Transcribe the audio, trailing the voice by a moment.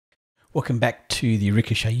Welcome back to the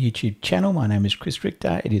Ricoshae YouTube channel. My name is Chris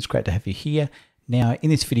Richter. It is great to have you here. Now, in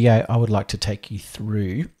this video, I would like to take you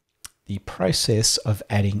through the process of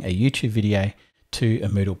adding a YouTube video to a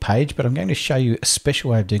Moodle page, but I'm going to show you a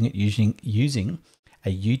special way of doing it using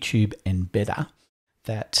a YouTube embedder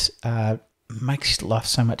that makes life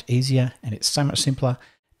so much easier, and it's so much simpler,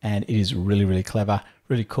 and it is really, really clever,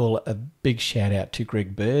 really cool. A big shout out to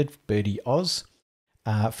Greg Bird, BirdyOz,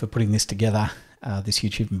 for putting this together. This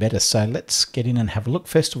YouTube embedder. So let's get in and have a look.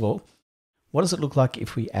 First of all, what does it look like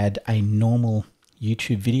if we add a normal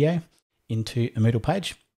YouTube video into a Moodle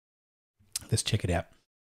page? Let's check it out.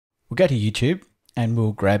 We'll go to YouTube and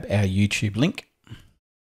we'll grab our YouTube link.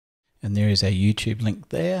 And there is our YouTube link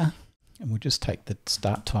there. And we'll just take the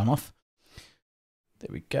start time off. There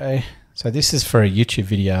we go. So this is for a YouTube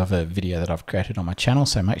video of a video that I've created on my channel.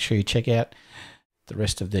 So make sure you check out the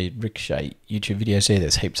rest of the Ricochae YouTube videos there.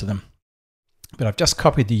 There's heaps of them. But I've just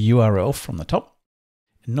copied the URL from the top.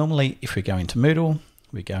 And normally, if we go into Moodle,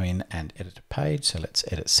 we go in and edit a page. So let's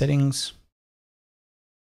edit settings.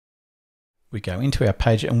 We go into our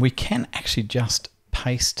page and we can actually just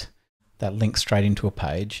paste that link straight into a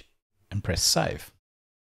page and press save.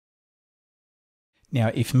 Now,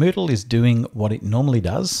 if Moodle is doing what it normally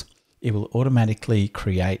does, it will automatically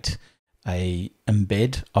create an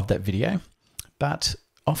embed of that video. But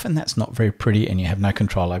often that's not very pretty and you have no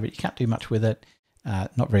control over it. You can't do much with it,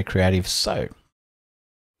 not very creative. So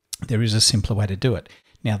there is a simpler way to do it.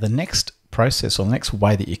 Now the next process or the next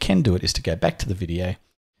way that you can do it is to go back to the video,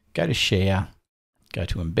 go to share, go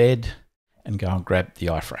to embed and go and grab the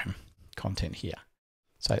iframe content here.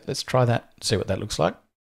 So let's try that, see what that looks like.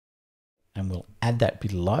 And we'll add that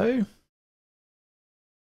below.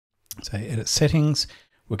 So edit settings,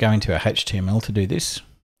 we'll go into our HTML to do this.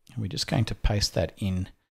 And we're just going to paste that in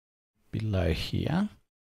below here.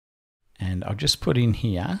 And I'll just put in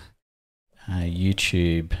here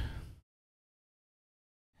YouTube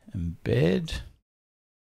embed.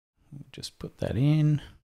 We'll just put that in.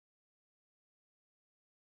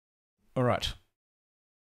 All right.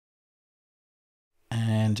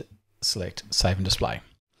 And select save and display.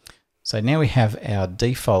 So now we have our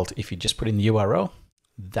default. If you just put in the URL,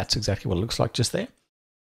 that's exactly what it looks like just there.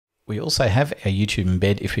 We also have our YouTube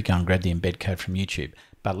embed if we go and grab the embed code from YouTube.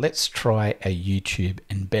 But let's try a YouTube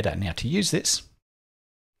embedder. Now to use this,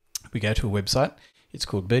 we go to a website. It's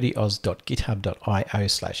called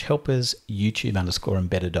birdyoz.github.io/helpers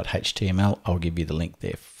YouTube_embedder.html. I'll give you the link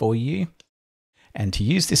there for you. And to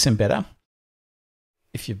use this embedder,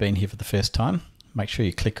 if you've been here for the first time, make sure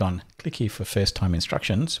you click here for first time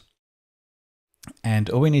instructions.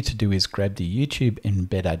 And all we need to do is grab the YouTube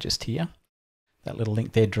embedder just here. That little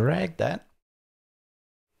link there, drag that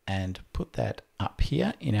and put that up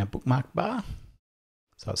here in our bookmark bar.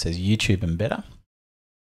 So it says YouTube embedder.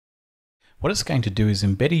 What it's going to do is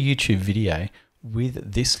embed a YouTube video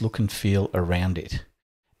with this look and feel around it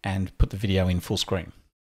and put the video in full screen.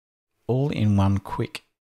 All in one quick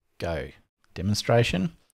go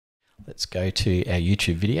demonstration. Let's go to our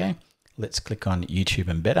YouTube video. Let's click on YouTube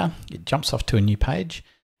embedder. It jumps off to a new page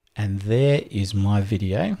and there is my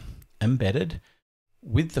video embedded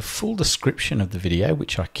with the full description of the video,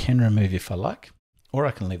 which I can remove if I like, or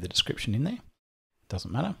I can leave the description in there.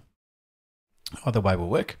 Doesn't matter. Either way will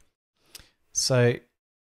work. So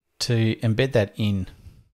to embed that in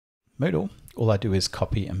Moodle, all I do is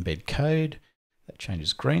copy embed code. That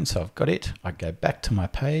changes green, so I've got it. I go back to my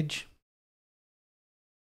page,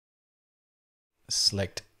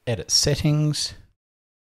 select edit settings,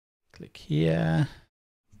 click here,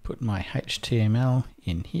 put my HTML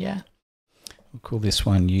in here. We'll call this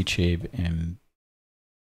one YouTube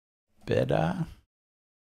embedder.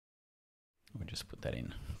 We'll just put that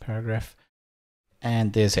in paragraph.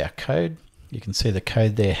 And there's our code. You can see the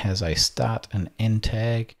code there has a start and end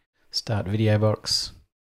tag, start video box,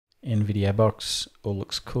 end video box, all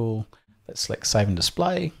looks cool. Let's select save and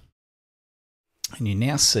display. And you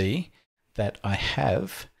now see that I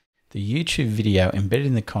have the YouTube video embedded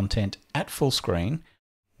in the content at full screen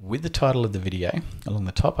with the title of the video along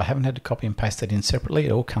the top. I haven't had to copy and paste that in separately.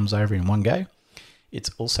 It all comes over in one go. It's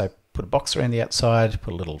also put a box around the outside,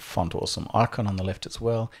 put a little font awesome icon on the left as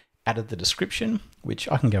well, added the description, which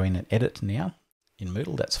I can go in and edit now in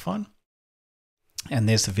Moodle, that's fine. And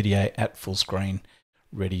there's the video at full screen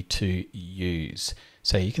ready to use.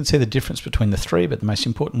 So you can see the difference between the three, but the most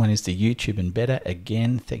important one is the YouTube embedder.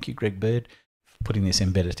 Again, thank you, Greg Bird, for putting this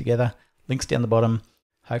embedder together. Links down the bottom.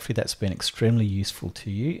 Hopefully that's been extremely useful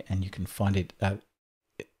to you and you can find it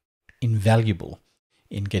invaluable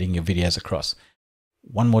in getting your videos across.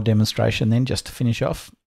 One more demonstration then just to finish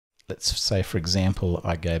off. Let's say, for example,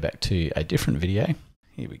 I go back to a different video,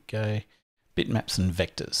 Here we go. Bitmaps and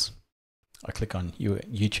vectors. I click on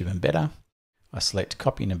YouTube Embedder. I select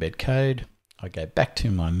copy and embed code. I go back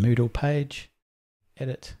to my Moodle page,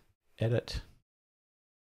 edit, edit,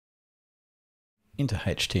 into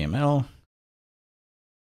HTML.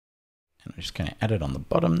 And I'm just going to add it on the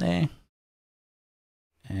bottom there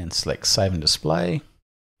and select save and display.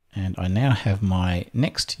 And I now have my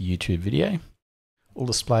next YouTube video all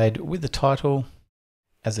displayed with the title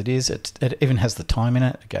as it is. It even has the time in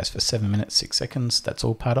it. It goes for 7 minutes, 6 seconds. That's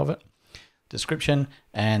all part of it. Description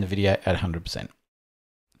and the video at 100%.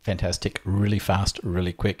 Fantastic, really fast,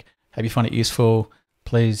 really quick. Hope you find it useful.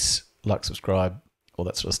 Please like, subscribe, all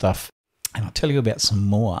that sort of stuff. And I'll tell you about some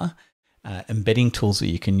more embedding tools that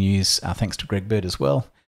you can use, thanks to Greg Bird as well,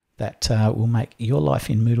 that will make your life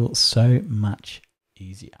in Moodle so much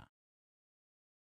easier.